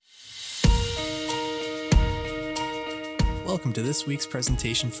Welcome to this week's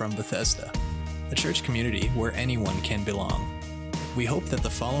presentation from Bethesda, a church community where anyone can belong. We hope that the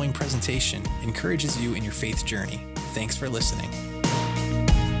following presentation encourages you in your faith journey. Thanks for listening.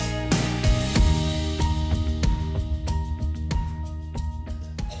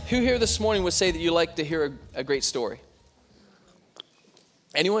 Who here this morning would say that you like to hear a great story?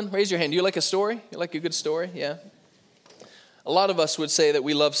 Anyone? Raise your hand. Do you like a story? You like a good story? Yeah. A lot of us would say that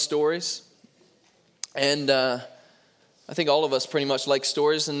we love stories. And I think all of us pretty much like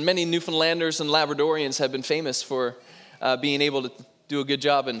stories. And many Newfoundlanders and Labradorians have been famous for being able to do a good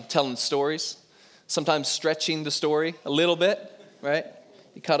job in telling stories. Sometimes stretching the story a little bit, right?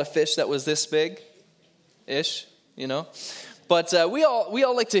 You caught a fish that was this big-ish, you know. But we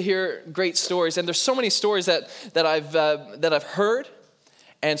all like to hear great stories. And there's so many stories that I've heard,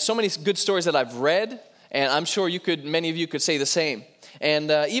 and so many good stories that I've read. And I'm sure many of you could say the same.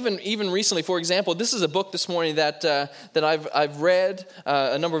 And even recently, for example, this is a book this morning that I've read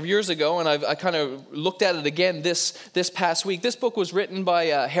a number of years ago, and I kind of looked at it again this past week. This book was written by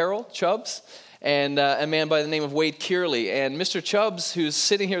Harold Chubbs and a man by the name of Wade Kearley. And Mr. Chubbs, who's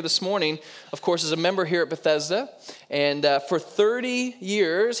sitting here this morning, of course, is a member here at Bethesda. And for 30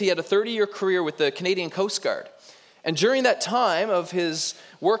 years, he had a 30-year career with the Canadian Coast Guard. And during that time of his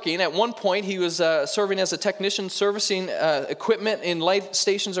working, at one point he was serving as a technician servicing equipment in light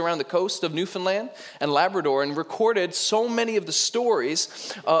stations around the coast of Newfoundland and Labrador, and recorded so many of the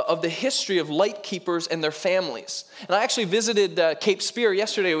stories of the history of light keepers and their families. And I actually visited Cape Spear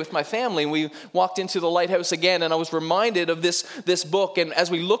yesterday with my family, and we walked into the lighthouse again, and I was reminded of this book. And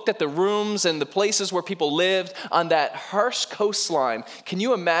as we looked at the rooms and the places where people lived on that harsh coastline, can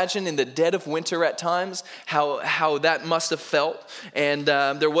you imagine in the dead of winter at times how that must have felt? And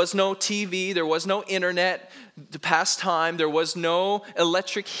there was no TV, there was no internet to pass time, there was no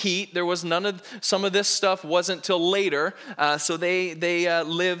electric heat, there was some of this stuff wasn't till later, so they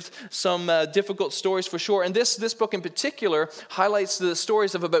lived some difficult stories for sure. And this book in particular highlights the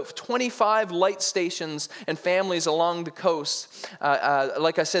stories of about 25 light stations and families along the coast,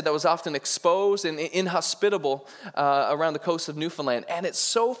 like I said, that was often exposed and inhospitable around the coast of Newfoundland. And it's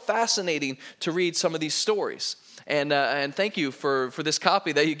so fascinating to read some of these stories. And thank you for this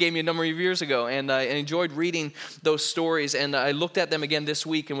copy that you gave me a number of years ago. And I enjoyed reading those stories. And I looked at them again this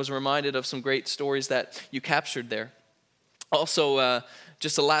week and was reminded of some great stories that you captured there. Also,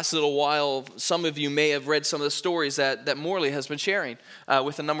 just the last little while, some of you may have read some of the stories that Morley has been sharing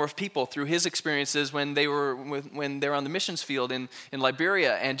with a number of people through his experiences when they were on the missions field in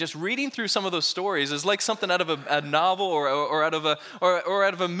Liberia. And just reading through some of those stories is like something out of a novel or out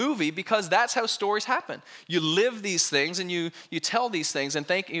of a movie, because that's how stories happen. You live these things and you tell these things, and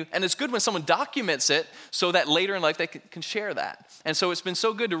thank you. And it's good when someone documents it so that later in life they can share that. And so it's been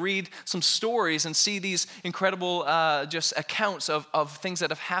so good to read some stories and see these incredible just accounts of things that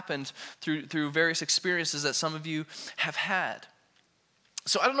have happened through various experiences that some of you have had.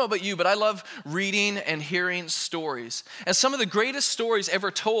 So I don't know about you, but I love reading and hearing stories. And some of the greatest stories ever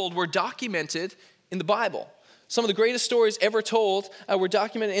told were documented in the Bible. Some of the greatest stories ever told were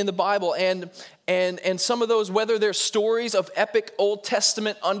documented in the Bible, and some of those, whether they're stories of epic Old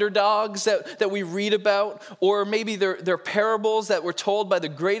Testament underdogs that we read about, or maybe they're parables that were told by the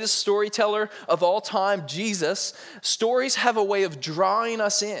greatest storyteller of all time, Jesus, stories have a way of drawing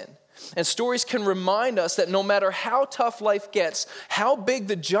us in. And stories can remind us that no matter how tough life gets, how big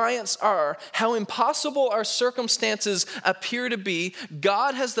the giants are, how impossible our circumstances appear to be,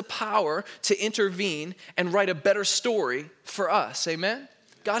 God has the power to intervene and write a better story for us. Amen?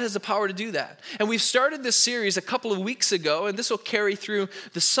 God has the power to do that. And we've started this series a couple of weeks ago, and this will carry through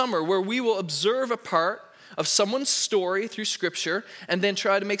the summer, where we will observe a part of someone's story through Scripture, and then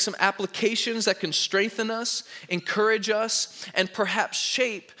try to make some applications that can strengthen us, encourage us, and perhaps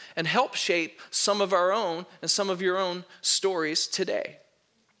help shape some of our own and some of your own stories today.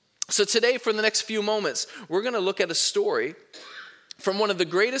 So today, for the next few moments, we're going to look at a story from one of the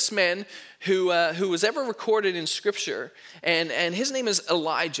greatest men who was ever recorded in Scripture, and his name is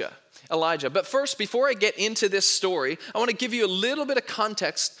Elijah. But first, before I get into this story, I want to give you a little bit of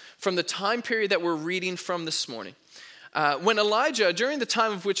context from the time period that we're reading from this morning. During the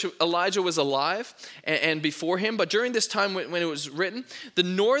time of which Elijah was alive and before him, but during this time when it was written, the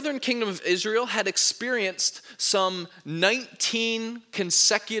northern kingdom of Israel had experienced some 19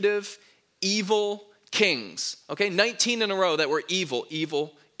 consecutive evil kings. Okay, 19 in a row that were evil.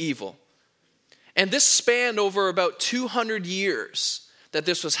 And this spanned over about 200 years that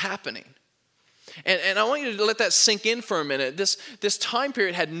this was happening. And I want you to let that sink in for a minute. This time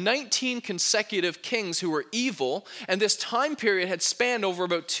period had 19 consecutive kings who were evil, and this time period had spanned over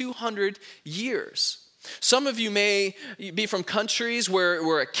about 200 years. Some of you may be from countries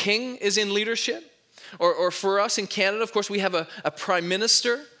where a king is in leadership. Or for us in Canada, of course, we have a prime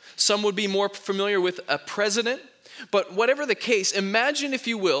minister. Some would be more familiar with a president. But whatever the case, imagine, if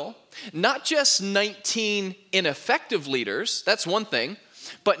you will, not just 19 ineffective leaders, that's one thing,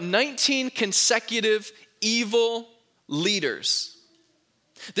 but 19 consecutive evil leaders.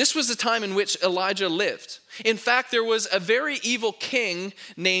 This was the time in which Elijah lived. In fact, there was a very evil king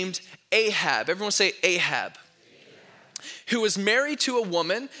named Ahab. Everyone say Ahab. Who was married to a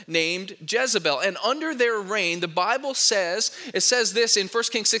woman named Jezebel. And under their reign, the Bible says, it says this in 1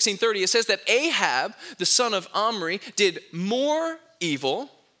 Kings 16:30, it says that Ahab, the son of Omri, did more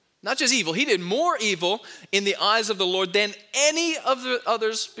evil, not just evil, he did more evil in the eyes of the Lord than any of the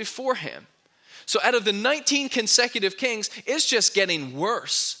others before him. So out of the 19 consecutive kings, it's just getting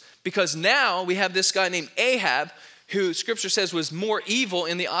worse. Because now we have this guy named Ahab, who Scripture says was more evil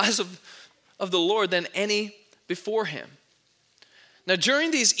in the eyes of the Lord than any before him. Now,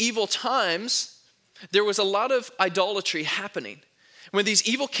 during these evil times, there was a lot of idolatry happening. When these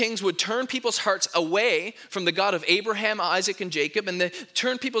evil kings would turn people's hearts away from the God of Abraham, Isaac, and Jacob, and they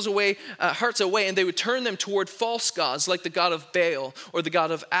turn people's hearts away, and they would turn them toward false gods like the God of Baal or the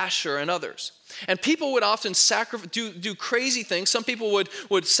God of Asher and others. And people would often do crazy things. Some people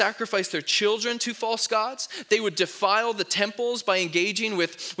would sacrifice their children to false gods. They would defile the temples by engaging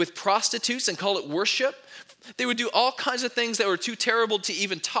with prostitutes and call it worship. They would do all kinds of things that were too terrible to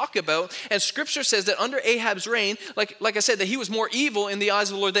even talk about. And Scripture says that under Ahab's reign, like I said, that he was more evil in the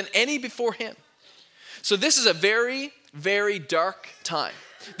eyes of the Lord than any before him. So this is a very, very dark time.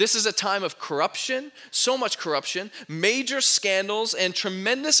 This is a time of corruption, so much corruption, major scandals, and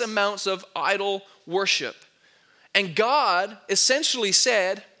tremendous amounts of idol worship. And God essentially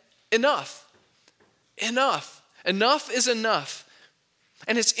said, enough. Enough. Enough is enough.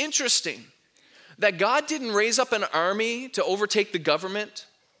 And it's interesting that God didn't raise up an army to overtake the government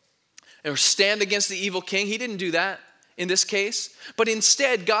or stand against the evil king. He didn't do that in this case. But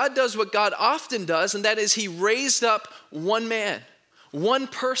instead, God does what God often does, and that is he raised up one man, one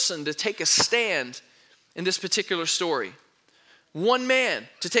person to take a stand in this particular story. One man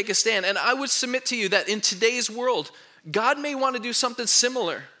to take a stand. And I would submit to you that in today's world, God may want to do something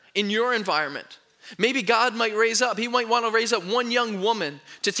similar in your environment. Maybe God might he might want to raise up one young woman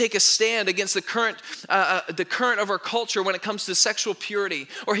to take a stand against the current of our culture when it comes to sexual purity.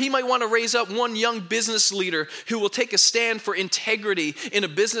 Or he might want to raise up one young business leader who will take a stand for integrity in a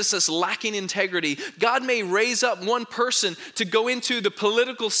business that's lacking integrity. God may raise up one person to go into the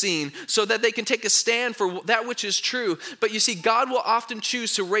political scene so that they can take a stand for that which is true. But you see, God will often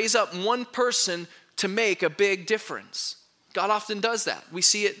choose to raise up one person to make a big difference. God often does that. We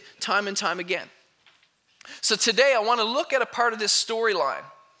see it time and time again. So today I want to look at a part of this storyline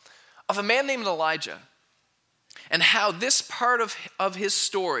of a man named Elijah and how this part of his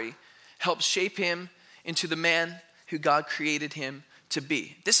story helps shape him into the man who God created him to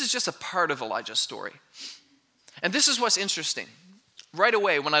be. This is just a part of Elijah's story. And this is what's interesting. Right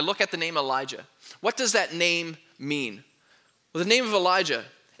away, when I look at the name Elijah, what does that name mean? Well, the name of Elijah,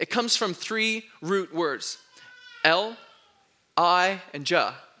 it comes from 3 root words, El, I, and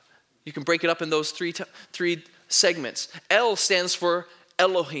Jah. You can break it up in those three segments. El stands for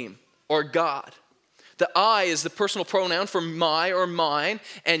Elohim, or God. The I is the personal pronoun for my or mine,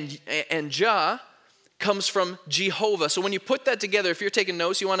 and Jah comes from Jehovah. So when you put that together, if you're taking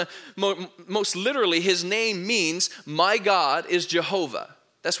notes, you want to, most literally, his name means my God is Jehovah.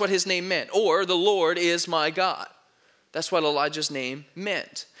 That's what his name meant. Or the Lord is my God. That's what Elijah's name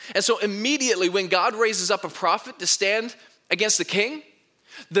meant. And so immediately when God raises up a prophet to stand against the king,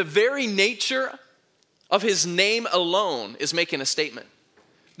 the very nature of his name alone is making a statement.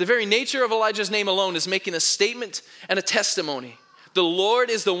 The very nature of Elijah's name alone is making a statement and a testimony. The Lord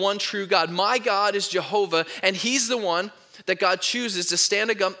is the one true God. My God is Jehovah, and he's the one that God chooses to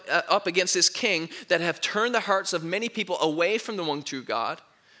stand up against this king that have turned the hearts of many people away from the one true God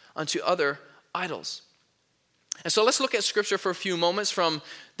unto other idols. And so let's look at scripture for a few moments from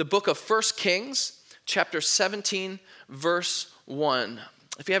the book of 1 Kings, chapter 17, verse 1.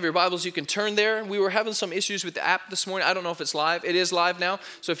 If you have your Bibles, you can turn there. We were having some issues with the app this morning. I don't know if it's live. It is live now.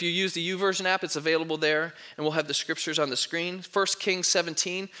 So if you use the YouVersion app, it's available there. And we'll have the scriptures on the screen. 1 Kings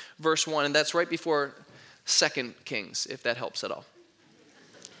 17, verse 1. And that's right before 2 Kings, if that helps at all.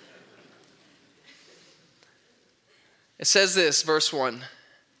 It says this, verse 1.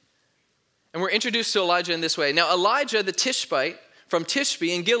 And we're introduced to Elijah in this way. Now Elijah the Tishbite, from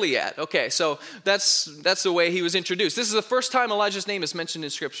Tishbe in Gilead. Okay, so that's the way he was introduced. This is the first time Elijah's name is mentioned in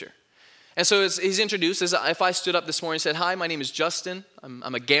Scripture. And so he's introduced as if I stood up this morning and said, "Hi, my name is Justin.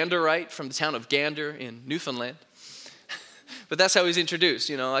 I'm a Ganderite from the town of Gander in Newfoundland." But that's how he's introduced.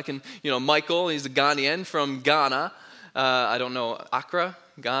 Michael, he's a Ghanaian from Ghana. I don't know, Accra,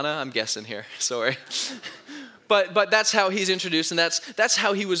 Ghana, I'm guessing here, sorry. But that's how he's introduced, and that's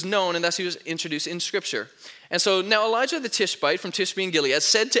how he was known, and that's how he was introduced in Scripture. And so now Elijah the Tishbite from Tishbe in Gilead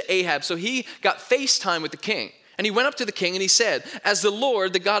said to Ahab, so he got FaceTime with the king. And he went up to the king and he said, "As the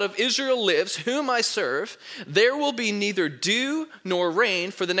Lord, the God of Israel lives, whom I serve, there will be neither dew nor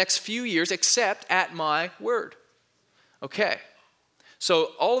rain for the next few years except at my word." Okay.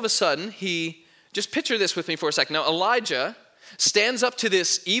 So all of a sudden, just picture this with me for a second. Now Elijah stands up to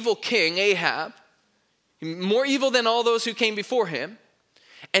this evil king, Ahab, more evil than all those who came before him,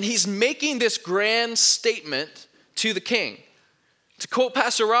 and he's making this grand statement to the king. To quote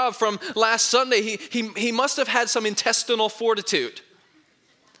Pastor Rob from last Sunday, he must have had some intestinal fortitude.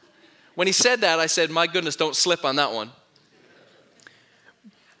 When he said that, I said, my goodness, don't slip on that one.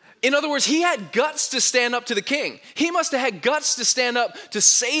 In other words, he had guts to stand up to the king. He must have had guts to stand up to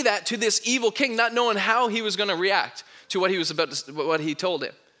say that to this evil king, not knowing how he was going to react to what he told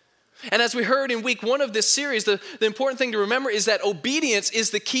him. And as we heard in week 1 of this series, the important thing to remember is that obedience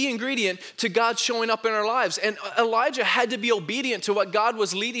is the key ingredient to God showing up in our lives. And Elijah had to be obedient to what God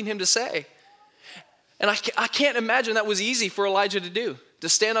was leading him to say. And I can't imagine that was easy for Elijah to do, to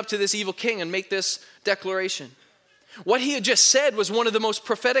stand up to this evil king and make this declaration. What he had just said was one of the most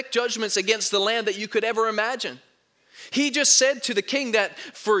prophetic judgments against the land that you could ever imagine. He just said to the king that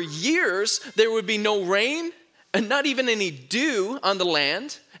for years there would be no rain and not even any dew on the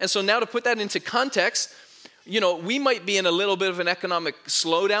land. And so now to put that into context, we might be in a little bit of an economic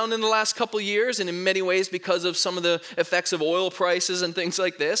slowdown in the last couple of years, and in many ways because of some of the effects of oil prices and things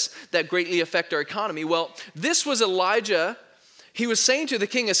like this that greatly affect our economy. Well, this was Elijah. He was saying to the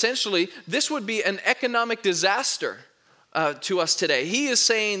king, essentially, this would be an economic disaster to us today. He is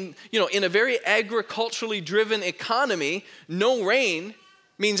saying, in a very agriculturally driven economy, no rain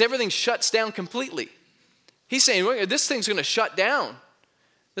means everything shuts down completely. He's saying, this thing's going to shut down.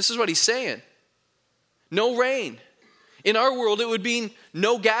 This is what he's saying. No rain. In our world, it would mean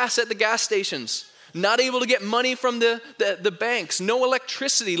no gas at the gas stations, not able to get money from the banks, no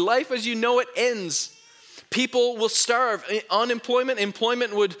electricity. Life as you know it ends. People will starve.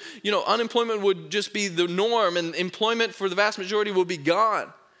 Unemployment would just be the norm, and employment for the vast majority will be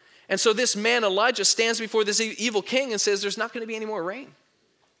gone. And so this man, Elijah, stands before this evil king and says, there's not going to be any more rain.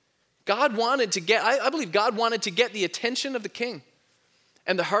 I believe God wanted to get the attention of the king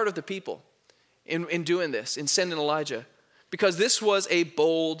and the heart of the people in doing this, in sending Elijah, because this was a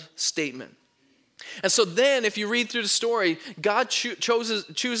bold statement. And so then, if you read through the story, God chooses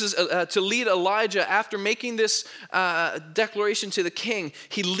to lead Elijah after making this declaration to the king.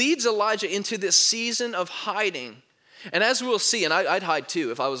 He leads Elijah into this season of hiding. And as we'll see, and I'd hide too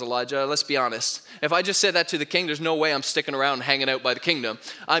if I was Elijah, let's be honest. If I just said that to the king, there's no way I'm sticking around and hanging out by the kingdom.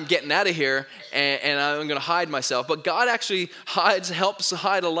 I'm getting out of here and I'm going to hide myself. But God actually helps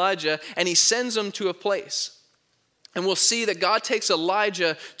hide Elijah, and he sends him to a place. And we'll see that God takes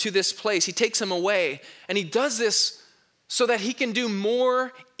Elijah to this place. He takes him away, and he does this so that he can do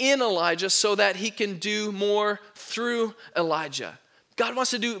more in Elijah, so that he can do more through Elijah. God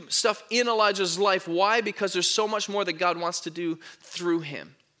wants to do stuff in Elijah's life. Why? Because there's so much more that God wants to do through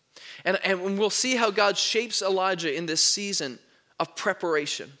him. And we'll see how God shapes Elijah in this season of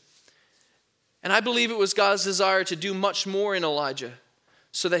preparation. And I believe it was God's desire to do much more in Elijah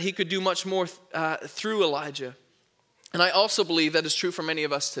so that he could do much more through Elijah. And I also believe that is true for many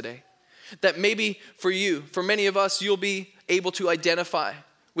of us today. That maybe for many of us, you'll be able to identify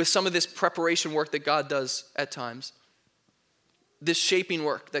with some of this preparation work that God does at times. This shaping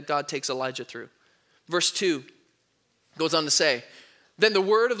work that God takes Elijah through. Verse 2 goes on to say, "Then the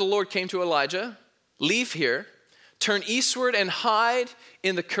word of the Lord came to Elijah, leave here, turn eastward and hide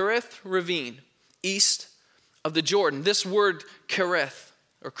in the Kerith ravine, east of the Jordan." This word Kerith,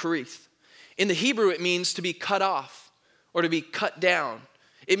 or Kerith, in the Hebrew it means to be cut off or to be cut down.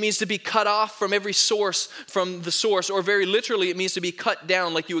 It means to be cut off from every source, from the source, or very literally it means to be cut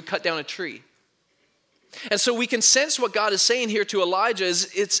down like you would cut down a tree. And so we can sense what God is saying here to Elijah.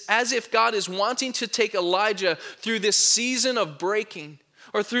 It's as if God is wanting to take Elijah through this season of breaking,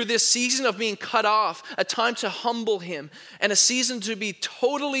 or through this season of being cut off, a time to humble him, and a season to be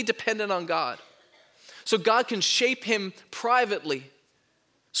totally dependent on God. So God can shape him privately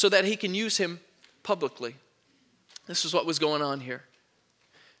so that he can use him publicly. This is what was going on here.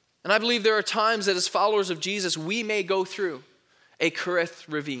 And I believe there are times that as followers of Jesus, we may go through a Kerith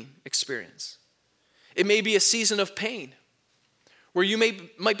ravine experience. It may be a season of pain where you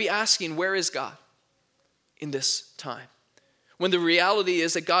might be asking, where is God in this time? When the reality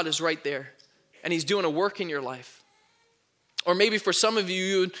is that God is right there and he's doing a work in your life. Or maybe for some of you,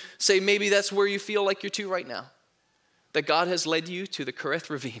 you would say maybe that's where you feel like you're to right now. That God has led you to the Kerith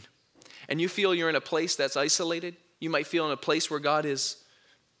Ravine. And you feel you're in a place that's isolated. You might feel in a place where God is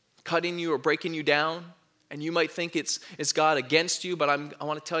cutting you or breaking you down. And you might think it's God against you. But I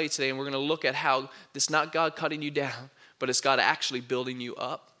want to tell you today, and we're going to look at how it's not God cutting you down, but it's God actually building you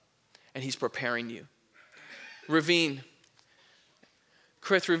up. And he's preparing you. Ravine.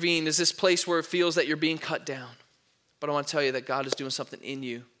 Kerith Ravine is this place where it feels that you're being cut down. But I want to tell you that God is doing something in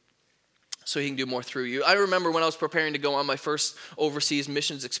you so he can do more through you. I remember when I was preparing to go on my first overseas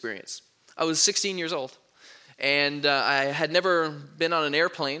missions experience. I was 16 years old. And I had never been on an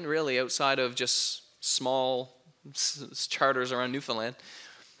airplane, really, outside of just small charters around Newfoundland.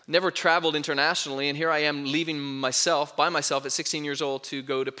 Never traveled internationally. And here I am leaving by myself at 16 years old to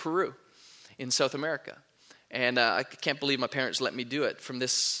go to Peru in South America. And I can't believe my parents let me do it from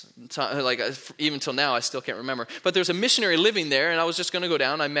this time. Like, even till now, I still can't remember. But there's a missionary living there, and I was just going to go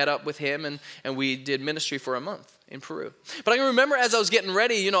down. I met up with him, and we did ministry for a month in Peru. But I can remember as I was getting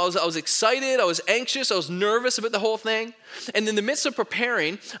ready, I was excited, I was anxious, I was nervous about the whole thing. And in the midst of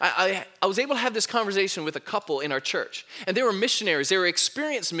preparing, I was able to have this conversation with a couple in our church. And they were missionaries. They were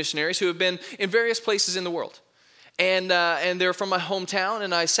experienced missionaries who have been in various places in the world. And they're from my hometown,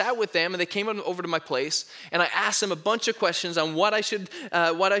 and I sat with them, and they came over to my place, and I asked them a bunch of questions on what I should feel,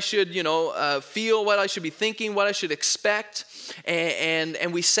 what I should be thinking, what I should expect,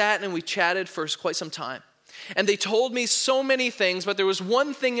 and we sat and we chatted for quite some time. And they told me so many things, but there was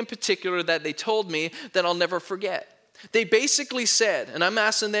one thing in particular that they told me that I'll never forget. They basically said, and I'm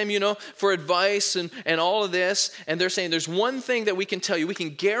asking them, for advice and all of this, and they're saying there's one thing that we can tell you. We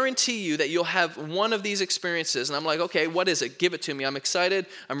can guarantee you that you'll have one of these experiences. And I'm like, okay, what is it? Give it to me. I'm excited.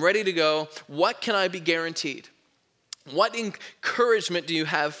 I'm ready to go. What can I be guaranteed? What encouragement do you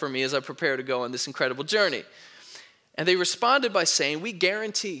have for me as I prepare to go on this incredible journey? And they responded by saying, we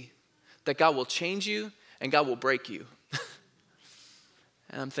guarantee that God will change you and God will break you.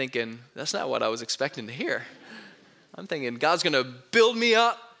 And I'm thinking, that's not what I was expecting to hear. I'm thinking, God's going to build me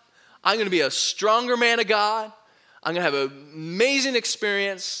up. I'm going to be a stronger man of God. I'm going to have an amazing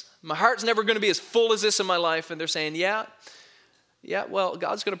experience. My heart's never going to be as full as this in my life. And they're saying, yeah, well,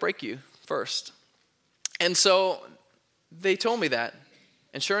 God's going to break you first. And so they told me that.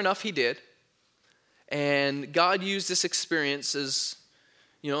 And sure enough, he did. And God used this experience as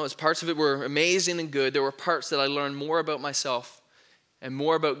parts of it were amazing and good. There were parts that I learned more about myself and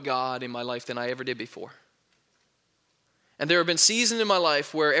more about God in my life than I ever did before. And there have been seasons in my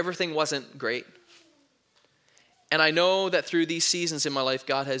life where everything wasn't great. And I know that through these seasons in my life,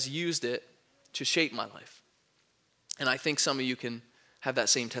 God has used it to shape my life. And I think some of you can have that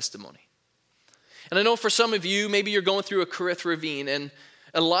same testimony. And I know for some of you, maybe you're going through a Kerith Ravine, and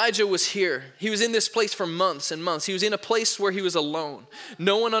Elijah was here. He was in this place for months and months. He was in a place where he was alone.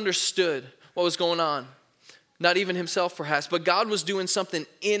 No one understood what was going on. Not even himself, perhaps, but God was doing something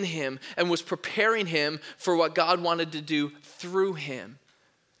in him and was preparing him for what God wanted to do through him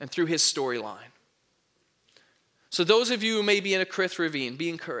and through his storyline. So those of you who may be in a Kerith Ravine, be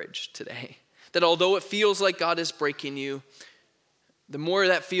encouraged today that although it feels like God is breaking you, the more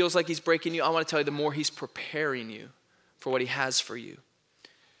that feels like he's breaking you, I want to tell you, the more he's preparing you for what he has for you.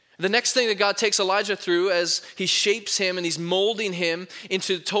 The next thing that God takes Elijah through as he shapes him and he's molding him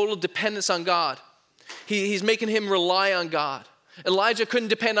into total dependence on God. He's making him rely on God. Elijah couldn't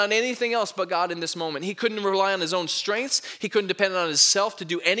depend on anything else but God in this moment. He couldn't rely on his own strengths. He couldn't depend on himself to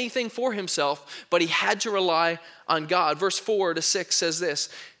do anything for himself, but he had to rely on God. Verse 4-6 says this,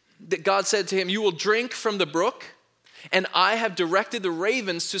 that God said to him, you will drink from the brook, and I have directed the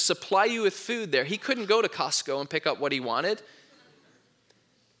ravens to supply you with food there. He couldn't go to Costco and pick up what he wanted.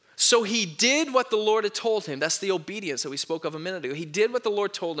 So he did what the Lord had told him. That's the obedience that we spoke of a minute ago. He did what the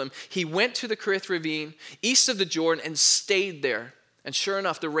Lord told him. He went to the Kerith Ravine, east of the Jordan, and stayed there. And sure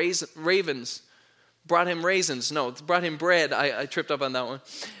enough, the ravens brought him brought him bread. I tripped up on that one.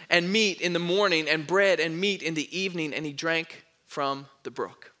 And meat in the morning, and bread and meat in the evening, and he drank from the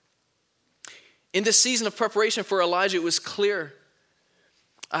brook. In this season of preparation for Elijah, it was clear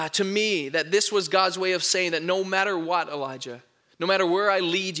to me that this was God's way of saying that no matter what, Elijah, no matter where I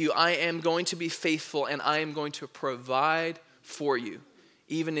lead you, I am going to be faithful and I am going to provide for you,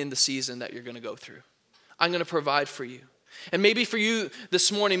 even in the season that you're going to go through. I'm going to provide for you. And maybe for you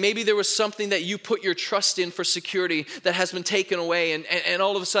this morning, maybe there was something that you put your trust in for security that has been taken away, and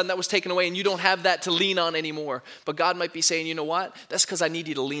all of a sudden that was taken away and you don't have that to lean on anymore. But God might be saying, you know what? That's because I need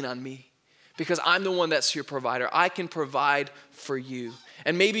you to lean on me. because I'm the one that's your provider. I can provide for you.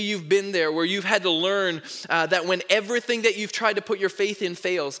 And maybe you've been there where you've had to learn that when everything that you've tried to put your faith in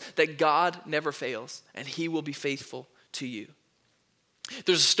fails, that God never fails and he will be faithful to you.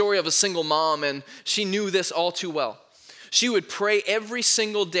 There's a story of a single mom, and she knew this all too well. She would pray every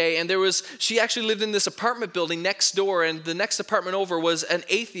single day, and she actually lived in this apartment building next door, and the next apartment over was an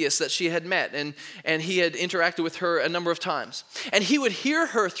atheist that she had met, and he had interacted with her a number of times. And he would hear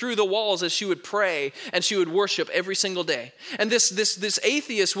her through the walls as she would pray, and she would worship every single day. And this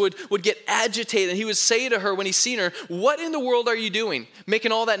atheist would get agitated, and he would say to her when he's seen her, "What in the world are you doing?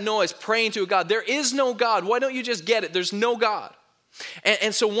 Making all that noise, praying to a God. There is no God. Why don't you just get it? There's no God."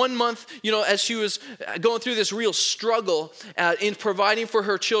 And so one month, as she was going through this real struggle in providing for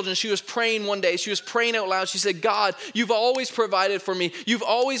her children, she was praying one day. She was praying out loud. She said, "God, you've always provided for me. You've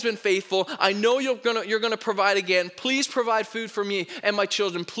always been faithful. I know you're gonna provide again. Please provide food for me and my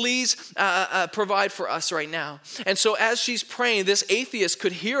children. Please provide for us right now." And so as she's praying, this atheist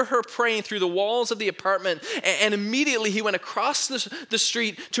could hear her praying through the walls of the apartment. And immediately he went across the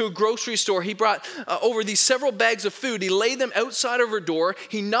street to a grocery store. He brought over these several bags of food. He laid them outside of her door.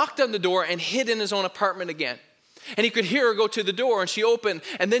 He knocked on the door and hid in his own apartment again. And he could hear her go to the door, and she opened,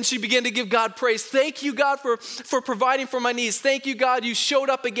 and then she began to give God praise. "Thank you, God, for providing for my needs. Thank you, God, you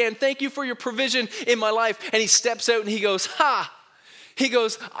showed up again. Thank you for your provision in my life." And he steps out and he goes, He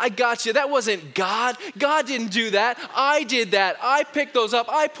goes, "I got you. That wasn't God. God didn't do that. I did that. I picked those up.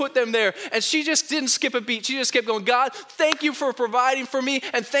 I put them there." And she just didn't skip a beat. She just kept going, "God, thank you for providing for me,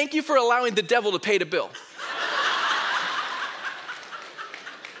 and thank you for allowing the devil to pay the bill."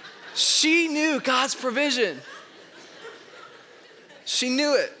 She knew God's provision. She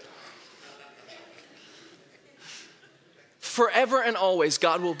knew it. Forever and always,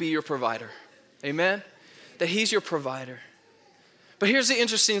 God will be your provider. Amen? That he's your provider. But here's the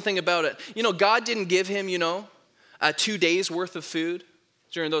interesting thing about it. God didn't give him, 2 days worth of food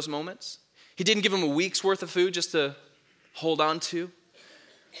during those moments. He didn't give him a week's worth of food just to hold on to.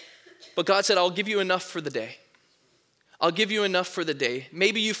 But God said, "I'll give you enough for the day. I'll give you enough for the day."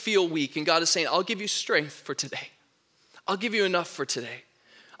 Maybe you feel weak, and God is saying, "I'll give you strength for today. I'll give you enough for today.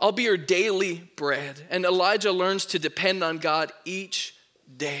 I'll be your daily bread." And Elijah learns to depend on God each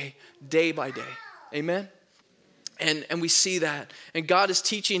day, day by day. Amen? And we see that. And God is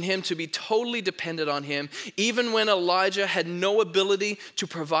teaching him to be totally dependent on him. Even when Elijah had no ability to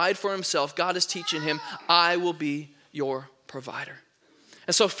provide for himself, God is teaching him, "I will be your provider."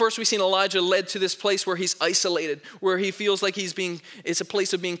 And so first we've seen Elijah led to this place where he's isolated, where he feels like it's a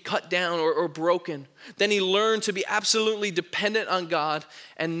place of being cut down or broken. Then he learned to be absolutely dependent on God,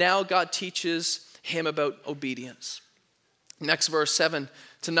 and now God teaches him about obedience. Next verse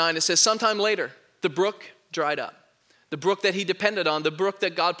 7-9, it says, "Sometime later, the brook dried up. The brook that he depended on, the brook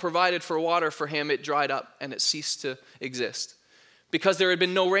that God provided for water for him, it dried up and it ceased to exist because there had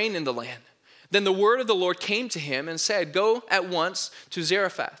been no rain in the land. Then the word of the Lord came to him and said, 'Go at once to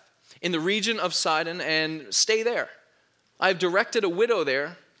Zarephath in the region of Sidon and stay there. I have directed a widow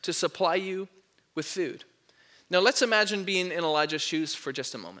there to supply you with food.'" Now let's imagine being in Elijah's shoes for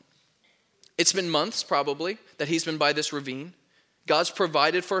just a moment. It's been months probably that he's been by this ravine. God's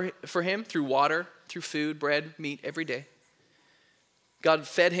provided for him through water, through food, bread, meat every day. God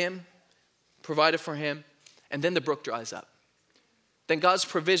fed him, provided for him, and then the brook dries up. Then God's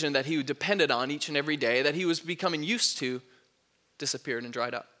provision that he depended on each and every day, that he was becoming used to, disappeared and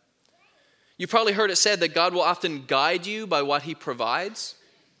dried up. You probably heard it said that God will often guide you by what he provides.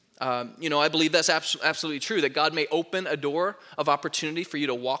 I believe that's absolutely true, that God may open a door of opportunity for you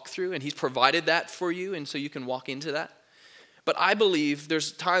to walk through, and he's provided that for you, and so you can walk into that. But I believe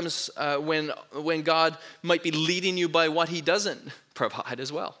there's times when God might be leading you by what he doesn't provide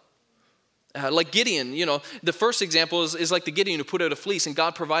as well. Like Gideon, the first example is like the Gideon who put out a fleece, and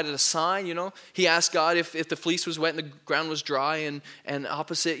God provided a sign. He asked God if the fleece was wet and the ground was dry, and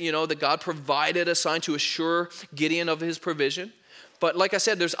opposite, that God provided a sign to assure Gideon of his provision. But like I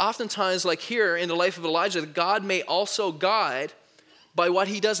said, there's oftentimes, like here in the life of Elijah, that God may also guide by what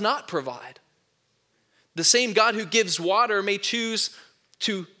he does not provide. The same God who gives water may choose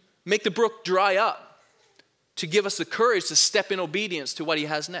to make the brook dry up, to give us the courage to step in obedience to what he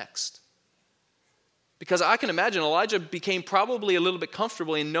has next. Because I can imagine Elijah became probably a little bit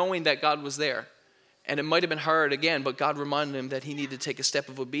comfortable in knowing that God was there. And it might have been hard again, but God reminded him that he needed to take a step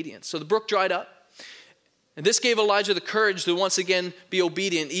of obedience. So the brook dried up. And this gave Elijah the courage to once again be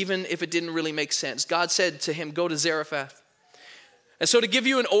obedient, even if it didn't really make sense. God said to him, "Go to Zarephath." And so to give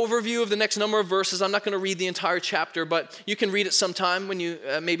you an overview of the next number of verses, I'm not going to read the entire chapter, but you can read it sometime when you,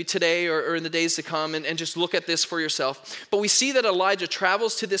 maybe today or in the days to come, and just look at this for yourself. But we see that Elijah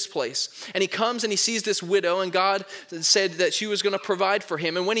travels to this place, and he comes and he sees this widow, and God said that she was going to provide for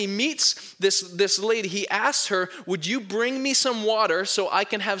him. And when he meets this lady, he asks her, would you bring me some water so I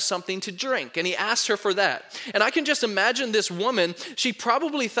can have something to drink? And he asked her for that. And I can just imagine this woman, she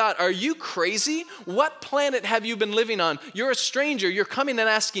probably thought, are you crazy? What planet have you been living on? You're a stranger. You're coming and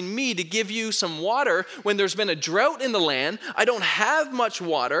asking me to give you some water when there's been a drought in the land. I don't have much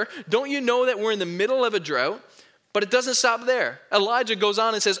water. Don't you know that we're in the middle of a drought? But it doesn't stop there. Elijah goes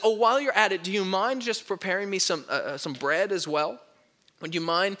on and says, oh, while you're at it, do you mind just preparing me some bread as well? Would you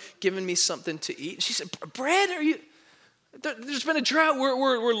mind giving me something to eat? And she said, bread? There's been a drought.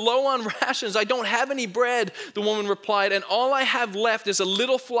 We're low on rations. I don't have any bread, the woman replied. And all I have left is a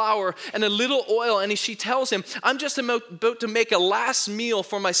little flour and a little oil. And she tells him, I'm just about to make a last meal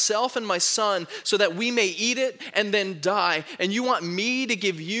for myself and my son so that we may eat it and then die. And you want me to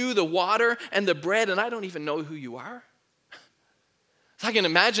give you the water and the bread, and I don't even know who you are? I can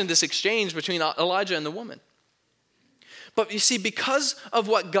imagine this exchange between Elijah and the woman. But you see, because of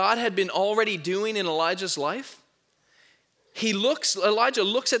what God had been already doing in Elijah's life, Elijah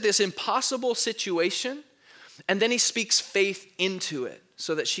looks at this impossible situation, and then he speaks faith into it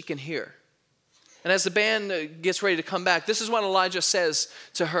so that she can hear. And as the band gets ready to come back, this is what Elijah says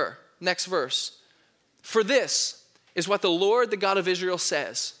to her. Next verse. For this is what the Lord, the God of Israel,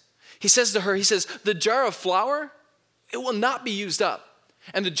 says. He says to her, he says, the jar of flour, it will not be used up,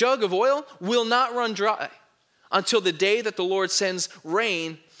 and the jug of oil will not run dry until the day that the Lord sends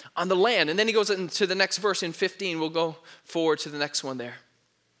rain on the land. And then he goes into the next verse in 15. We'll go forward to the next one there.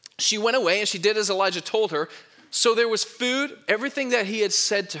 She went away and she did as Elijah told her. So there was food, everything that he had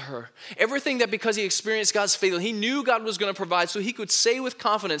said to her, everything that because he experienced God's faithfulness, he knew God was going to provide, so he could say with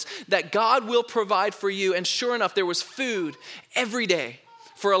confidence that God will provide for you. And sure enough, there was food every day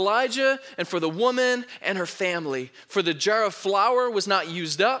for Elijah and for the woman and her family. For the jar of flour was not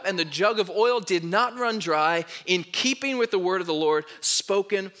used up, and the jug of oil did not run dry, in keeping with the word of the Lord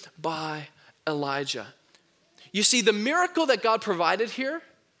spoken by Elijah. You see, the miracle that God provided here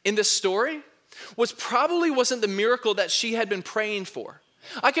in this story wasn't the miracle that she had been praying for.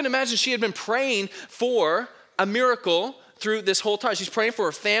 I can imagine she had been praying for a miracle through this whole time. She's praying for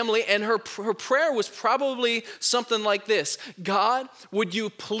her family, and her prayer was probably something like this. God, would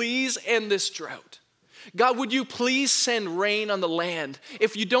you please end this drought? God, would you please send rain on the land?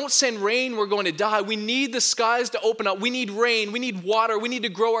 If you don't send rain, we're going to die. We need the skies to open up. We need rain. We need water. We need to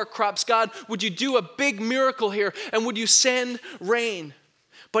grow our crops. God, would you do a big miracle here? And would you send rain?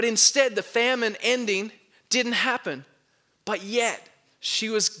 But instead, the famine ending didn't happen. But yet, she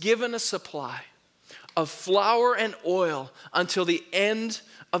was given a supply of flour and oil until the end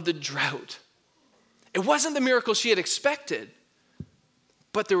of the drought. It wasn't the miracle she had expected,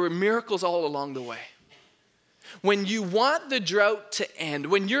 but there were miracles all along the way. When you want the drought to end,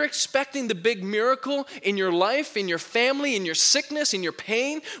 when you're expecting the big miracle in your life, in your family, in your sickness, in your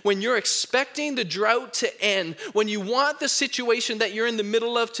pain, when you're expecting the drought to end, when you want the situation that you're in the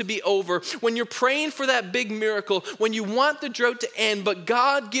middle of to be over, when you're praying for that big miracle, when you want the drought to end, but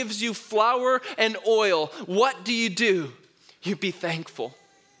God gives you flour and oil, what do? You be thankful.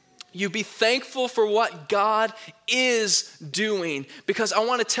 You be thankful for what God is doing. Because I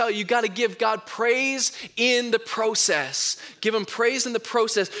want to tell you, you got to give God praise in the process. Give him praise in the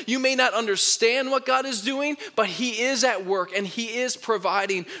process. You may not understand what God is doing, but he is at work and he is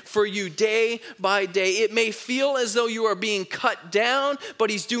providing for you day by day. It may feel as though you are being cut down, but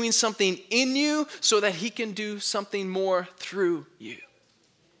he's doing something in you so that he can do something more through you.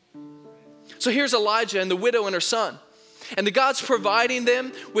 So here's Elijah and the widow and her son. And the God's providing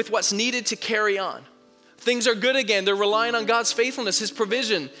them with what's needed to carry on. Things are good again. They're relying on God's faithfulness, his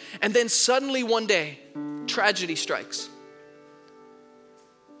provision. And then suddenly one day, tragedy strikes.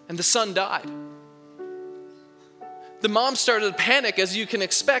 And the son died. The mom started to panic, as you can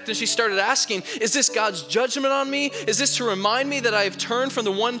expect, and she started asking, is this God's judgment on me? Is this to remind me that I have turned from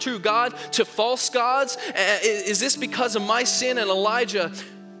the one true God to false gods? Is this because of my sin? And Elijah,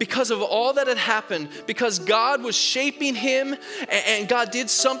 because of all that had happened, because God was shaping him, and God did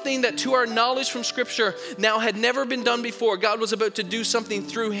something that to our knowledge from Scripture now had never been done before. God was about to do something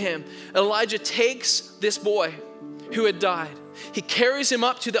through him. Elijah takes this boy who had died. He carries him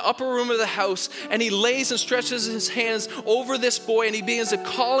up to the upper room of the house, and he lays and stretches his hands over this boy, and he begins to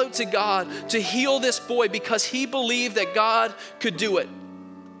call out to God to heal this boy because he believed that God could do it.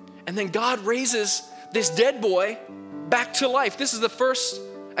 And then God raises this dead boy back to life. This is the first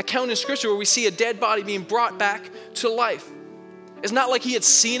account in Scripture where we see a dead body being brought back to life. It's not like he had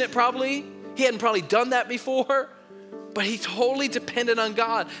seen it probably. He hadn't probably done that before, but he totally depended on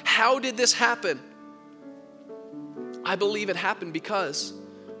God. How did this happen? I believe it happened because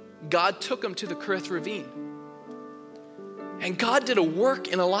God took him to the Kerith Ravine. And God did a work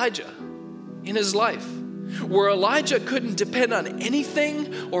in Elijah, in his life, where Elijah couldn't depend on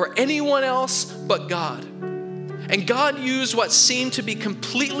anything or anyone else but God. And God used what seemed to be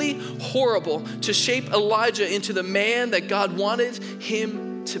completely horrible to shape Elijah into the man that God wanted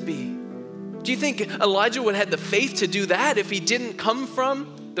him to be. Do you think Elijah would have had the faith to do that if he didn't come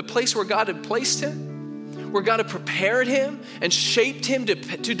from the place where God had placed him? Where God had prepared him and shaped him to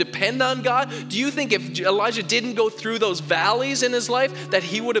depend on God? Do you think if Elijah didn't go through those valleys in his life that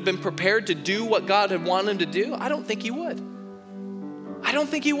he would have been prepared to do what God had wanted him to do? I don't think he would. I don't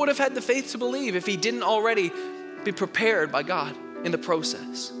think he would have had the faith to believe if he didn't already be prepared by God in the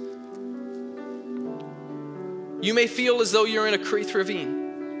process. You may feel as though you're in a Kerith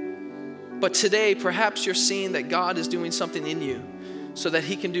Ravine, but today perhaps you're seeing that God is doing something in you so that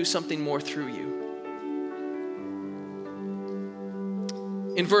he can do something more through you.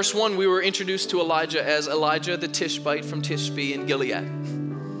 In verse 1, we were introduced to Elijah as Elijah the Tishbite from Tishbe in Gilead.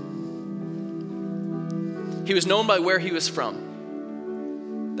 He was known by where he was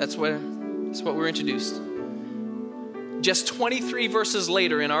from. That's what we're introduced. Just 23 verses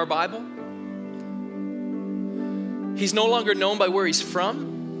later in our Bible, he's no longer known by where he's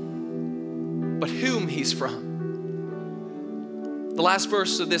from, but whom he's from. The last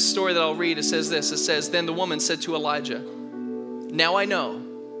verse of this story that I'll read, it says this. It says, "Then the woman said to Elijah, 'Now I know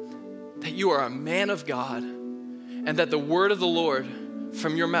that you are a man of God, and that the word of the Lord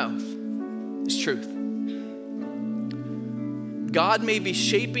from your mouth is truth.'" God may be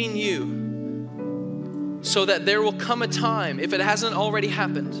shaping you so that there will come a time, if it hasn't already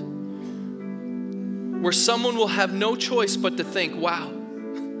happened, where someone will have no choice but to think, "Wow,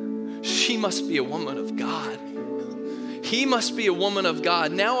 she must be a woman of God. He must be a woman of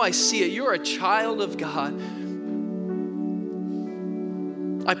God. Now I see it. You're a child of God."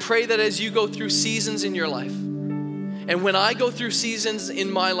 I pray that as you go through seasons in your life, and when I go through seasons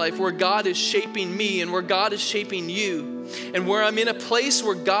in my life where God is shaping me and where God is shaping you, and where I'm in a place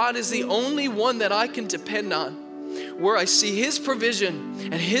where God is the only one that I can depend on, where I see his provision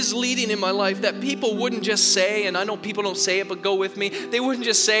and his leading in my life, that people wouldn't just say, and I know people don't say it, but go with me, they wouldn't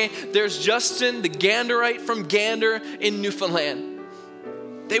just say, "There's Justin, the Ganderite from Gander in Newfoundland."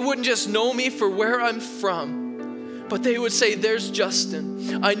 They wouldn't just know me for where I'm from, but they would say, "There's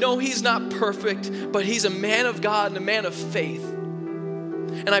Justin. I know he's not perfect, but he's a man of God and a man of faith."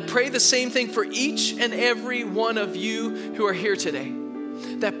 And I pray the same thing for each and every one of you who are here today,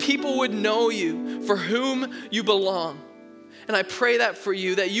 that people would know you for whom you belong. And I pray that for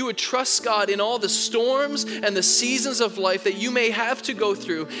you, that you would trust God in all the storms and the seasons of life that you may have to go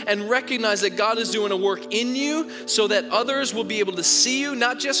through, and recognize that God is doing a work in you so that others will be able to see you,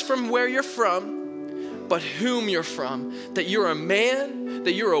 not just from where you're from, but whom you're from. That you're a man,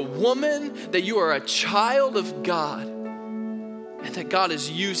 that you're a woman, that you are a child of God, and that God is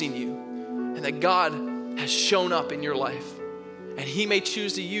using you, and that God has shown up in your life. And he may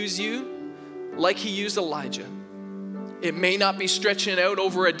choose to use you like he used Elijah. It may not be stretching out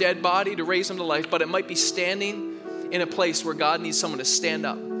over a dead body to raise him to life, but it might be standing in a place where God needs someone to stand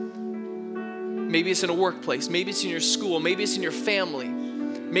up. Maybe it's in a workplace, maybe it's in your school, maybe it's in your family.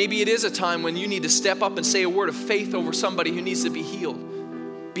 Maybe it is a time when you need to step up and say a word of faith over somebody who needs to be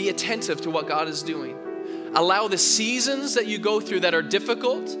healed. Be attentive to what God is doing. Allow the seasons that you go through that are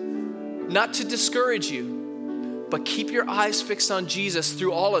difficult not to discourage you, but keep your eyes fixed on Jesus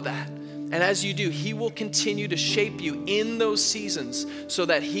through all of that. And as you do, he will continue to shape you in those seasons so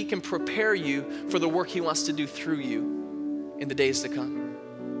that he can prepare you for the work he wants to do through you in the days to come.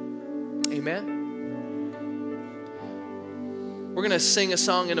 Amen. We're going to sing a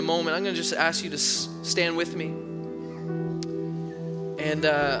song in a moment. I'm going to just ask you to stand with me. And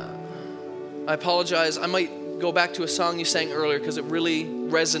I apologize. I might go back to a song you sang earlier because it really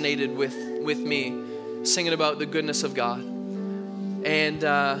resonated with me, singing about the goodness of God. And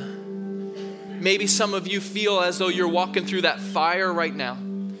maybe some of you feel as though you're walking through that fire right now.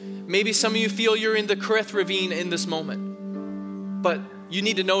 Maybe some of you feel you're in the Kerith Ravine in this moment. But you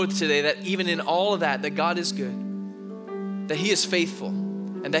need to know today that even in all of that God is good, that he is faithful,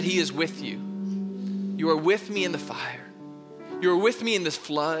 and that he is with you. You are with me in the fire. You are with me in this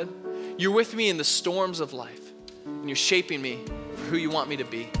flood. You're with me in the storms of life. And you're shaping me for who you want me to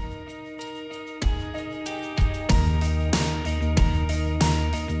be.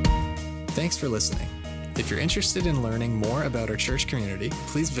 Thanks for listening. If you're interested in learning more about our church community,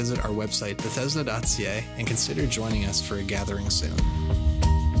 please visit our website, Bethesda.ca, and consider joining us for a gathering soon.